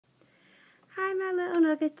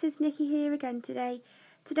Nuggets, it's Nikki here again today.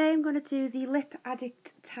 Today I'm going to do the Lip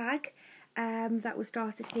Addict Tag that was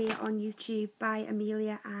started here on YouTube by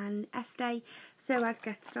Amelia and Estee. So let's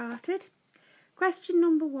get started. Question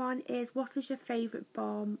number 1 is, what is your favourite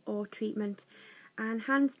balm or treatment? And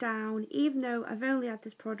hands down, even though I've only had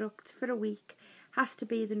this product for a week, has to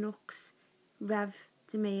be the Nux Rev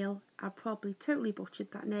de Meal. I probably totally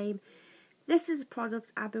butchered that name. This is a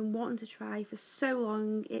product I've been wanting to try for so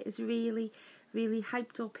long. It is really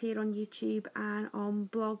hyped up here on YouTube and on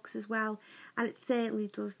blogs as well, and it certainly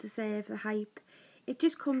does deserve the hype. It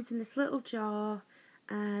just comes in this little jar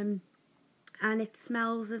and it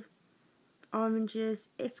smells of oranges.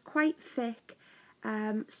 It's quite thick,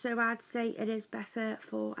 so I'd say it is better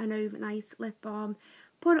for an overnight lip balm.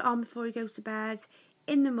 Put it on before you go to bed.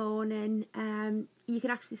 In the morning, you can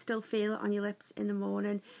actually still feel it on your lips in the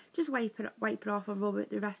morning. Just wipe it off or rub it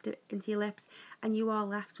the rest of it into your lips, and you are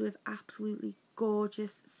left with absolutely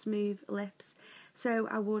gorgeous, smooth lips. So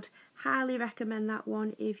I would highly recommend that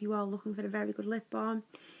one if you are looking for a very good lip balm.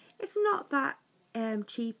 It's not that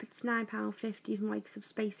cheap. It's £9.50 from likes of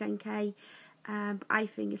Space NK. But I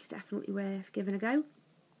think it's definitely worth giving a go.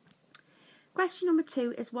 Question number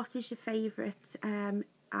 2 is, what is your favourite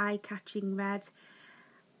eye-catching red?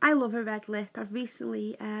 I love a red lip. I've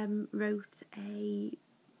recently wrote a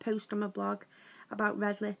post on my blog about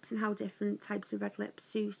red lips and how different types of red lips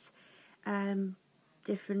suit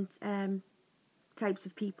different types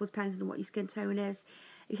of people, depending on what your skin tone is.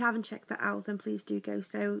 If you haven't checked that out, then please do go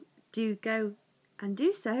and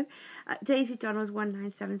do so at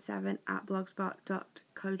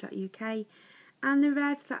daisydonald1977@blogspot.co.uk. And the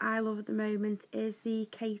red that I love at the moment is the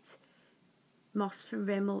Kate Moss from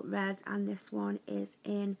Rimmel red, and this one is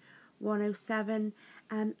in 107.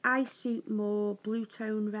 I suit more blue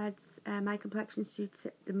tone reds. My complexion suits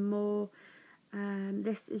it the more.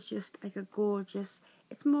 This is just like a gorgeous,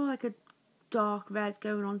 it's more like a dark red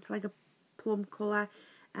going on to like a plum colour.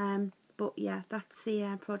 But yeah, that's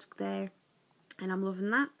the product there, and I'm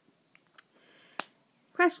loving that.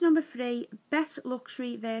 Question number 3, best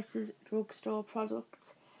luxury versus drugstore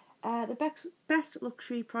product. The best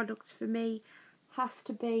luxury product for me has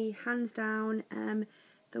to be, hands down,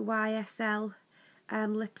 the YSL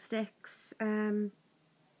lipsticks.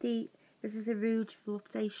 This is a Rouge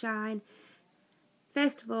Volupté Shine.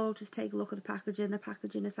 First of all, just take a look at the packaging. The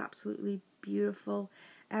packaging is absolutely beautiful.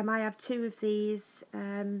 I have 2 of these.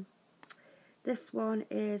 This one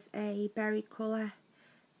is a berry colour,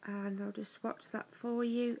 and I'll just swatch that for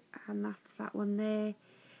you, and that's that one there.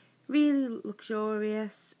 Really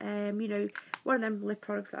luxurious. You know, one of them lip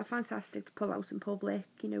products that are fantastic to pull out in public,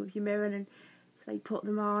 you know, with your mirror and like put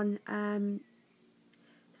them on.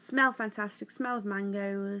 Smell fantastic, smell of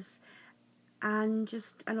mangoes, and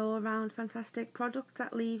just an all-around fantastic product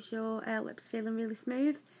that leaves your lips feeling really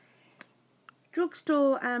smooth.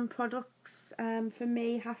 Drugstore products for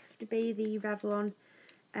me has to be the Revlon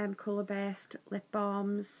Colour Burst lip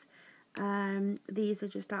balms. These are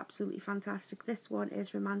just absolutely fantastic. This one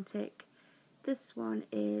is Romantic, this one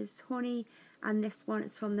is Honey, and this one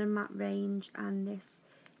is from the matte range, and this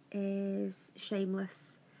is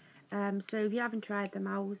Shameless. So if you haven't tried them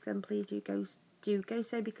out, then please do go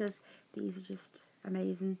so, because these are just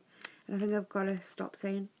amazing. And I think I've got to stop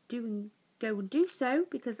saying go and do so,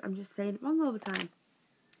 because I'm just saying it wrong all the time.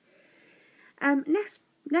 Next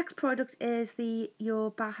product is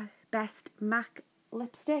your best MAC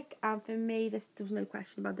lipstick, and for me, there was no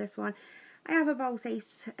question about this one. I have about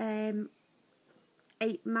 8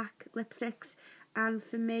 MAC lipsticks, and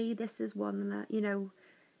for me, this is one that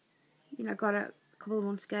I got a couple of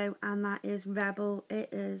months ago, and that is Rebel. It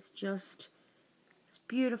is just, it's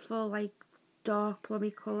beautiful, like dark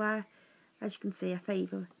plummy colour. As you can see, I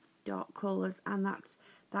favour dark colours, and that's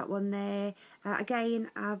that one there. Again,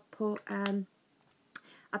 I've put a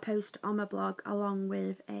post on my blog along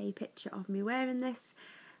with a picture of me wearing this,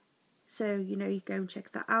 so you go and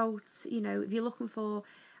check that out. If you're looking for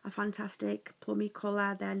a fantastic plummy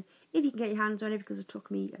colour, then if you can get your hands on it, because it took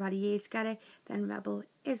me about a year to get it, then Rebel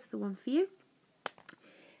is the one for you.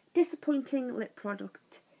 Disappointing lip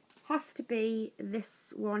product has to be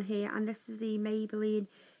this one here, and this is the Maybelline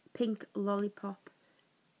Pink Lollipop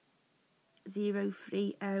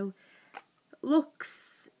 030.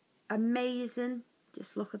 Looks amazing.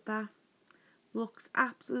 Just look at that. Looks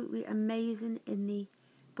absolutely amazing in the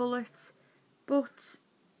bullet. But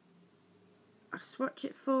I'll swatch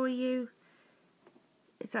it for you.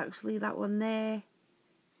 It's actually that one there.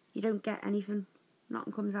 You don't get anything.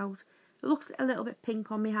 Nothing comes out. It looks a little bit pink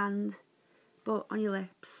on my hand, but on your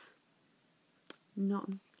lips,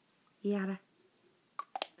 nothing. Yada.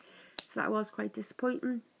 So that was quite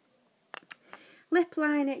disappointing. Lip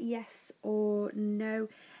liner, yes or no?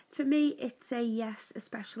 For me, it's a yes,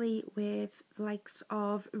 especially with the likes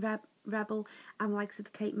of Rebel and the likes of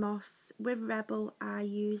the Kate Moss. With Rebel, I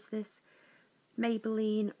use this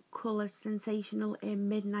Maybelline Colour Sensational in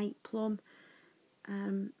Midnight Plum,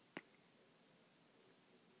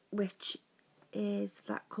 which is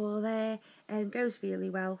that colour there, and goes really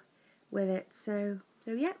well with it. So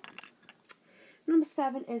yeah. Number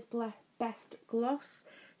 7 is Best Gloss.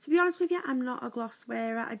 To be honest with you, I'm not a gloss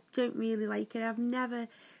wearer. I don't really like it. I've never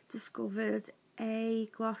discovered a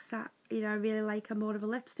gloss that I really like. I'm more of a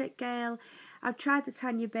lipstick girl. I've tried the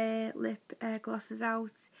Tanya Bear lip glosses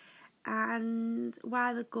out, and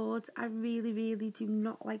while they're good, I really do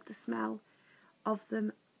not like the smell of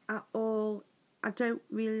them at all. I don't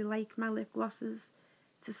really like my lip glosses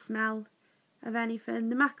to smell of anything.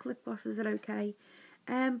 The MAC lip glosses are okay,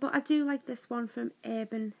 but I do like this one from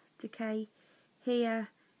Urban Decay here.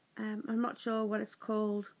 I'm not sure what it's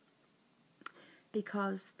called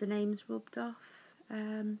because the name's rubbed off,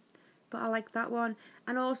 but I like that one.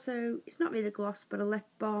 And also, it's not really a gloss but a lip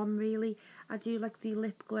balm really. I do like the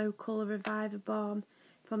Lip Glow Colour Reviver Balm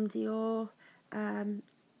from Dior.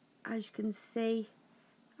 As you can see,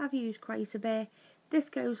 I've used quite a bit.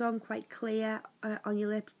 This goes on quite clear on your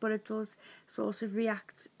lips, but it does sort of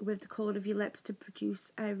react with the colour of your lips to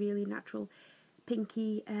produce a really natural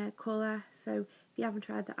pinky colour. So if you haven't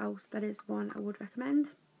tried that out, that is one I would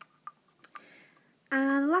recommend.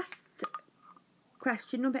 And last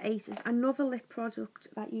question, number 8, is another lip product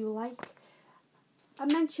that you like. I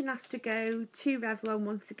mentioned has to go to Revlon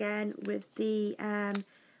once again with the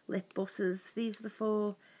lip butters. These are the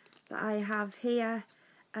 4 that I have here.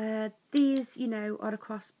 These, are a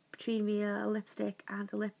cross between a lipstick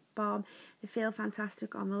and a lip balm. They feel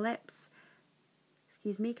fantastic on the lips.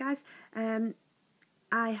 Excuse me, guys.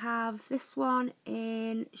 I have this one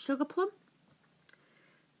in Sugar Plum.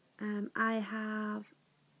 I have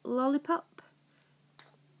Lollipop,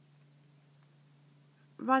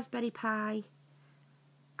 Raspberry Pie,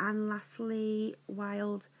 and lastly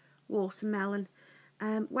Wild Watermelon.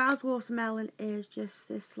 Wild Watermelon is just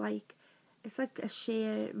this it's like a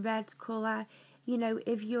sheer red colour.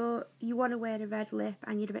 If you want to wear a red lip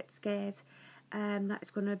and you're a bit scared that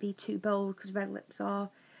it's going to be too bold, because red lips are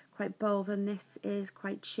quite bold, and this is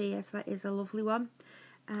quite sheer, so that is a lovely one.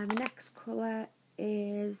 The next colour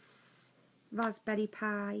is Raspberry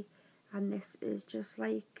Pie, and this is just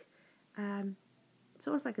like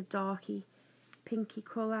sort of like a darky pinky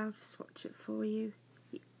colour. I'll just swatch it for you.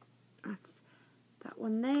 That's that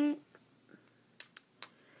one there.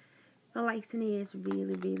 The lighting here is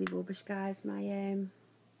really rubbish, guys. My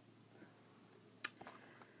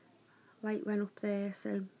light went up there,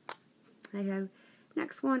 so there you go.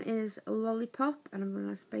 Next one is Lollipop, and I'm going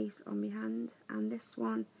to space on my hand, and this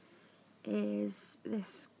one is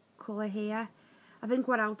this colour here. I think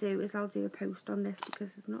what I'll do is I'll do a post on this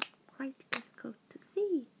because it's not quite difficult to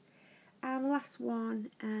see. And the last one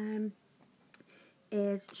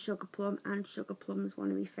is Sugar Plum, and Sugar Plum is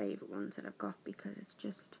one of my favourite ones that I've got because it's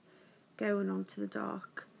just going on to the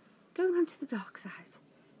dark side,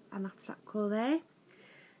 and that's that colour there.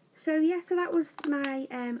 So yeah, so that was my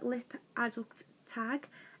Lip Addict Tag.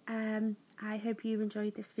 I hope you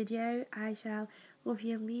enjoyed this video. I shall love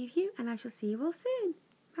you and leave you, and I shall see you all soon.